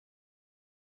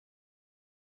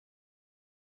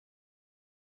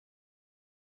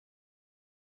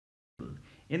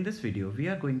In this video, we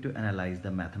are going to analyze the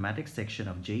mathematics section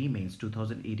of JEE Mains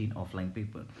 2018 offline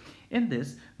paper. In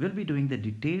this, we'll be doing the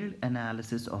detailed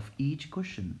analysis of each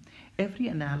question. Every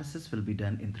analysis will be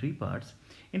done in three parts.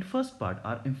 In first part,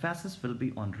 our emphasis will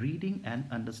be on reading and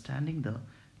understanding the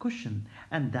question,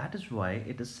 and that is why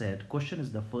it is said question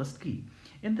is the first key.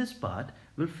 In this part,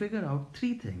 we'll figure out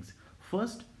three things.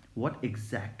 First, what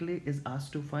exactly is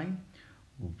asked to find.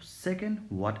 Second,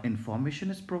 what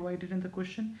information is provided in the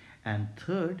question. And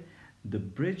third, the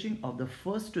bridging of the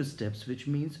first two steps, which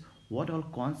means what all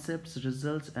concepts,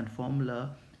 results and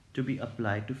formula to be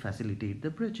applied to facilitate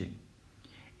the bridging.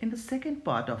 In the second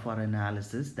part of our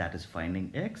analysis, that is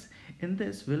finding X, in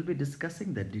this we'll be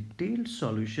discussing the detailed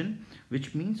solution,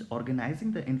 which means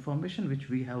organizing the information which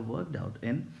we have worked out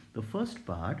in the first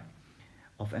part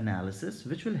of analysis,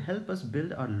 which will help us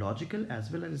build our logical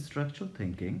as well as structural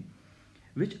thinking,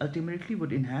 which ultimately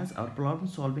would enhance our problem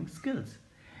solving skills.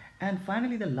 And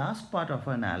finally, the last part of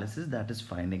our analysis, that is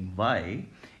finding Y.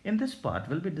 In this part,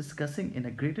 we'll be discussing in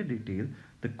a greater detail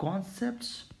the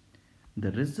concepts,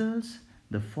 the results,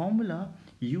 the formula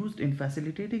used in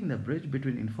facilitating the bridge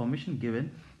between information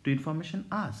given to information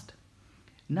asked.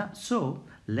 Now, so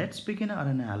let's begin our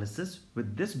analysis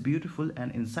with this beautiful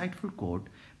and insightful quote: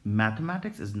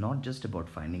 mathematics is not just about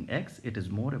finding X, it is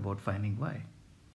more about finding Y.